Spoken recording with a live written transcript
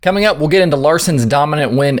Coming up, we'll get into Larson's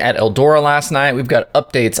dominant win at Eldora last night. We've got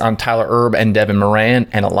updates on Tyler Erb and Devin Moran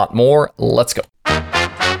and a lot more. Let's go.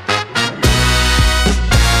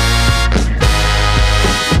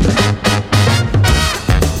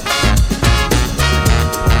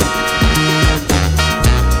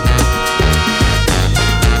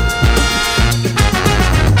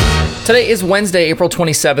 Today is Wednesday, April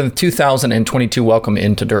 27th, 2022. Welcome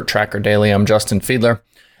into Dirt Tracker Daily. I'm Justin Fiedler.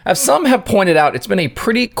 As some have pointed out, it's been a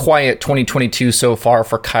pretty quiet 2022 so far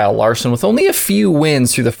for Kyle Larson, with only a few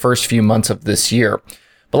wins through the first few months of this year.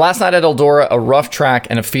 But last night at Eldora, a rough track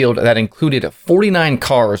and a field that included 49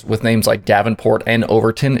 cars with names like Davenport and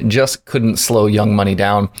Overton just couldn't slow Young Money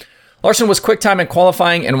down. Larson was quick time in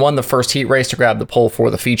qualifying and won the first heat race to grab the pole for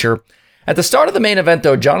the feature. At the start of the main event,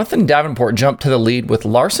 though, Jonathan Davenport jumped to the lead, with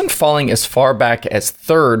Larson falling as far back as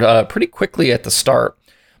third pretty quickly at the start.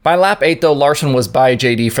 By lap 8, though, Larson was by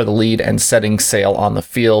JD for the lead and setting sail on the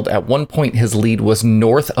field. At one point, his lead was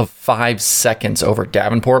north of 5 seconds over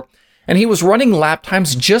Davenport, and he was running lap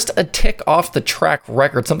times just a tick off the track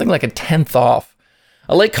record, something like a tenth off.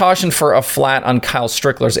 A late caution for a flat on Kyle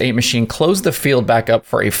Strickler's 8 machine closed the field back up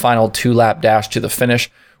for a final 2-lap dash to the finish,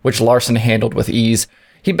 which Larson handled with ease.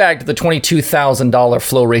 He bagged the $22,000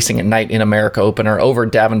 Flow Racing at Night in America opener over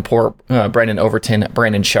Davenport, Brandon Overton,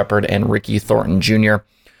 Brandon Shepard, and Ricky Thornton Jr.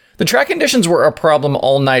 The track conditions were a problem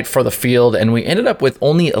all night for the field, and we ended up with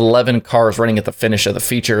only 11 cars running at the finish of the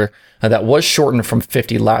feature that was shortened from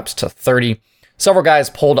 50 laps to 30. Several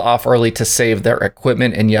guys pulled off early to save their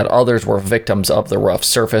equipment, and yet others were victims of the rough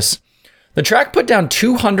surface. The track put down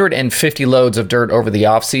 250 loads of dirt over the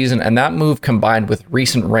offseason, and that move combined with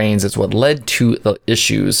recent rains is what led to the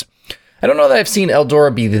issues. I don't know that I've seen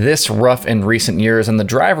Eldora be this rough in recent years, and the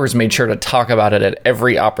drivers made sure to talk about it at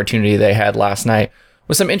every opportunity they had last night,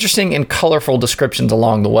 with some interesting and colorful descriptions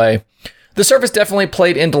along the way. The surface definitely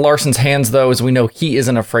played into Larson's hands, though, as we know he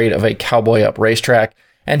isn't afraid of a cowboy up racetrack,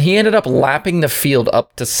 and he ended up lapping the field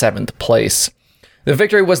up to 7th place. The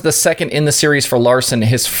victory was the second in the series for Larson,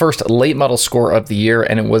 his first late model score of the year,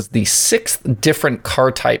 and it was the 6th different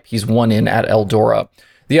car type he's won in at Eldora.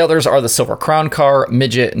 The others are the Silver Crown car,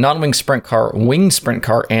 midget, non-wing sprint car, winged sprint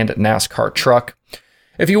car, and NASCAR truck.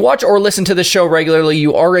 If you watch or listen to the show regularly,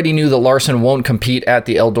 you already knew that Larson won't compete at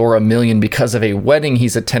the Eldora Million because of a wedding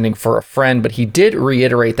he's attending for a friend, but he did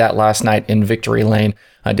reiterate that last night in Victory Lane.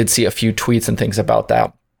 I did see a few tweets and things about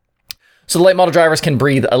that. So the late model drivers can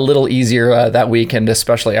breathe a little easier that weekend,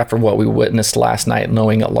 especially after what we witnessed last night,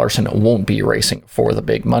 knowing that Larson won't be racing for the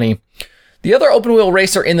big money. The other open wheel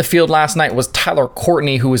racer in the field last night was Tyler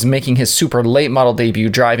Courtney, who was making his super late model debut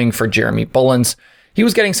driving for Jeremy Bullins. He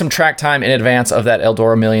was getting some track time in advance of that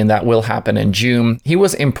Eldora Million that will happen in June. He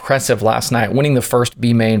was impressive last night, winning the first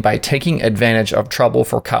B main by taking advantage of trouble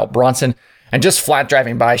for Kyle Bronson and just flat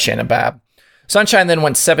driving by Shannon Babb. Sunshine then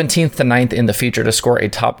went 17th to 9th in the feature to score a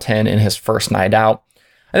top 10 in his first night out.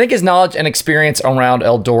 I think his knowledge and experience around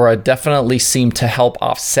Eldora definitely seemed to help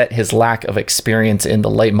offset his lack of experience in the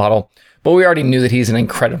late model, but we already knew that he's an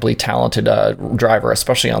incredibly talented driver,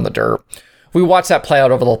 especially on the dirt. We watched that play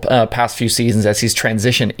out over the past few seasons as he's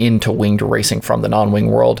transitioned into winged racing from the non-wing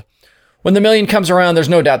world. When the Million comes around, there's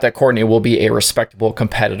no doubt that Courtney will be a respectable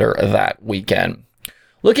competitor that weekend.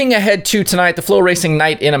 Looking ahead to tonight, the Flow Racing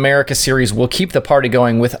Night in America series will keep the party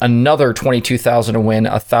going with another $22,000 to win,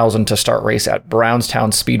 $1,000 to start race at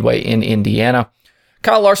Brownstown Speedway in Indiana.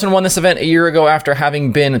 Kyle Larson won this event a year ago after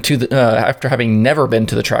having never been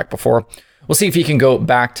to the track before. We'll see if he can go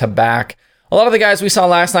back to back. A lot of the guys we saw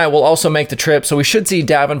last night will also make the trip, so we should see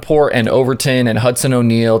Davenport and Overton and Hudson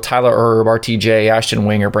O'Neal, Tyler Erb, RTJ, Ashton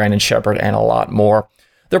Winger, Brandon Shepard, and a lot more.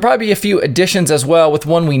 There'll probably be a few additions as well, with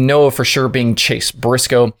one we know for sure being Chase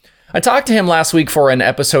Briscoe. I talked to him last week for an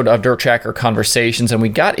episode of Dirt Tracker Conversations, and we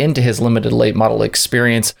got into his limited late model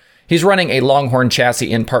experience. He's running a Longhorn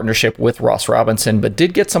chassis in partnership with Ross Robinson, but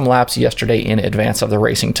did get some laps yesterday in advance of the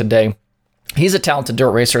racing today. He's a talented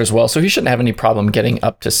dirt racer as well, so he shouldn't have any problem getting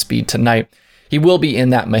up to speed tonight. He will be in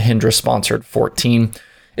that Mahindra-sponsored 14.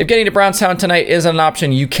 If getting to Brownstown tonight is an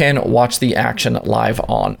option, you can watch the action live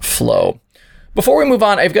on Flow. Before we move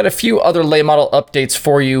on, I've got a few other late model updates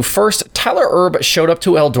for you. First, Tyler Erb showed up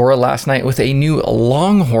to Eldora last night with a new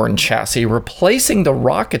Longhorn chassis, replacing the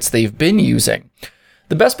Rockets they've been using.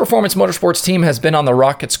 The Best Performance Motorsports team has been on the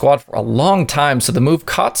Rocket squad for a long time, so the move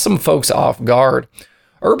caught some folks off guard.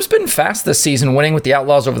 Erb's been fast this season, winning with the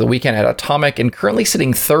Outlaws over the weekend at Atomic and currently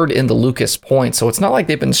sitting third in the Lucas Point, so it's not like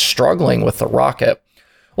they've been struggling with the Rocket.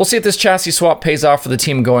 We'll see if this chassis swap pays off for the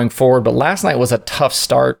team going forward, but last night was a tough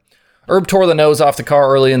start. Erb tore the nose off the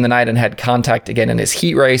car early in the night and had contact again in his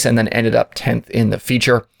heat race and then ended up 10th in the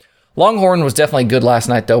feature. Longhorn was definitely good last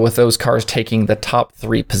night, though, with those cars taking the top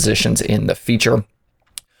 3 positions in the feature.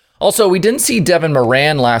 Also, we didn't see Devin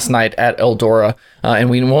Moran last night at Eldora,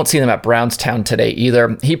 and we won't see them at Brownstown today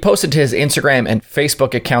either. He posted to his Instagram and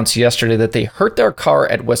Facebook accounts yesterday that they hurt their car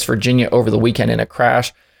at West Virginia over the weekend in a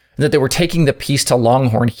crash, and that they were taking the piece to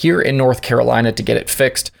Longhorn here in North Carolina to get it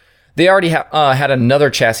fixed. They already had another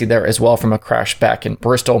chassis there as well from a crash back in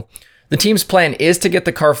Bristol. The team's plan is to get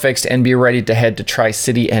the car fixed and be ready to head to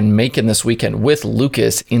Tri-City and Macon this weekend with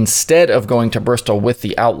Lucas instead of going to Bristol with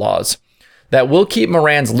the Outlaws. That will keep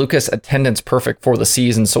Moran's Lucas attendance perfect for the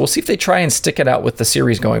season, so we'll see if they try and stick it out with the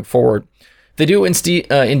series going forward. If they do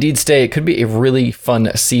indeed stay, it could be a really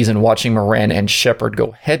fun season watching Moran and Shepard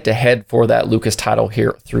go head-to-head for that Lucas title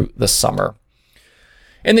here through the summer.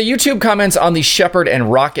 In the YouTube comments on the Shepard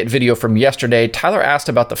and Rocket video from yesterday, Tyler asked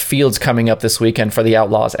about the fields coming up this weekend for the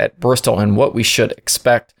Outlaws at Bristol and what we should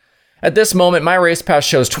expect. At this moment, my race pass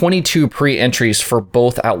shows 22 pre-entries for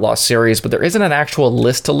both Outlaw series, but there isn't an actual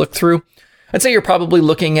list to look through. I'd say you're probably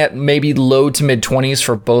looking at maybe low to mid 20s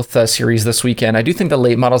for both series this weekend. I do think the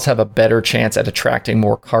late models have a better chance at attracting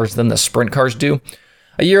more cars than the sprint cars do.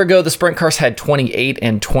 A year ago, the sprint cars had 28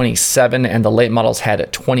 and 27, and the late models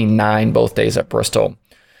had 29 both days at Bristol.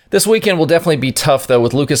 This weekend will definitely be tough, though,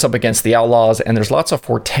 with Lucas up against the Outlaws, and there's lots of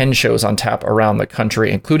 410 shows on tap around the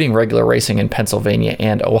country, including regular racing in Pennsylvania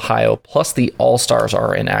and Ohio, plus the All-Stars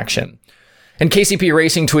are in action. And KCP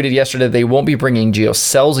Racing tweeted yesterday they won't be bringing Gio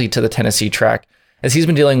Scelzi to the Tennessee track, as he's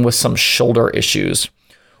been dealing with some shoulder issues.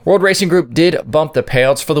 World Racing Group did bump the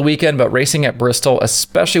payouts for the weekend, but racing at Bristol,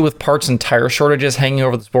 especially with parts and tire shortages hanging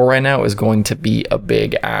over the sport right now, is going to be a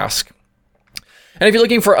big ask. And if you're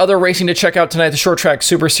looking for other racing to check out tonight, the Short Track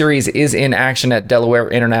Super Series is in action at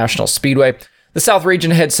Delaware International Speedway. The South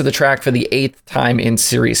Region heads to the track for the 8th time in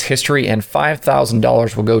series history, and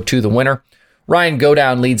 $5,000 will go to the winner. Ryan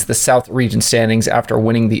Godown leads the South Region standings after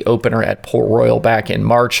winning the opener at Port Royal back in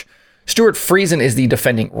March. Stuart Friesen is the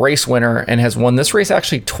defending race winner and has won this race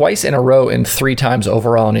actually twice in a row and 3 times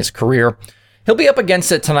overall in his career. He'll be up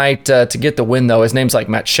against it tonight to get the win, though, as names like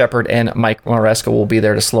Matt Shepard and Mike Maresca will be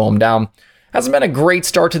there to slow him down. Hasn't been a great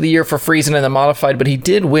start to the year for Friesen in the modified, but he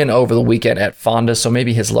did win over the weekend at Fonda, so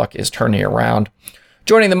maybe his luck is turning around.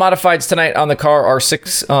 Joining the modifieds tonight on the card are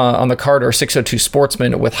 602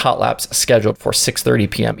 Sportsman with hot laps scheduled for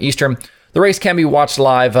 6:30 p.m. Eastern. The race can be watched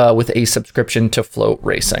live with a subscription to Flow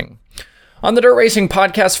Racing. On the Dirt Racing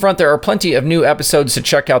podcast front, there are plenty of new episodes to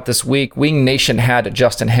check out this week. Wing Nation had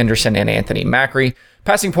Justin Henderson and Anthony Macri.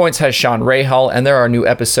 Passing Points has Sean Rahal, and there are new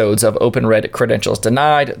episodes of Open Red Credentials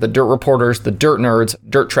Denied, The Dirt Reporters, The Dirt Nerds,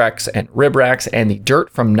 Dirt Tracks, and Rib Racks, and the Dirt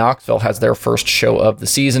from Knoxville has their first show of the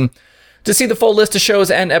season. To see the full list of shows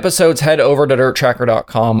and episodes, head over to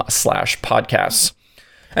dirttracker.com/podcasts.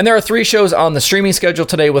 And there are 3 shows on the streaming schedule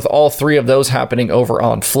today, with all 3 of those happening over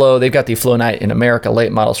on Flow. They've got the Flow Night in America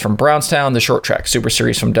late models from Brownstown, the Short Track Super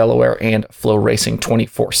Series from Delaware, and Flow Racing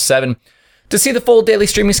 24/7. To see the full daily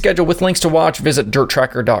streaming schedule with links to watch, visit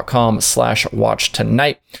dirttracker.com/watch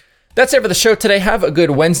tonight. That's it for the show today. Have a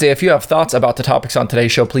good Wednesday. If you have thoughts about the topics on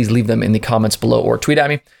today's show, please leave them in the comments below or tweet at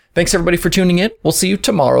me. Thanks everybody for tuning in. We'll see you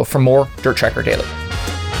tomorrow for more Dirt Tracker Daily.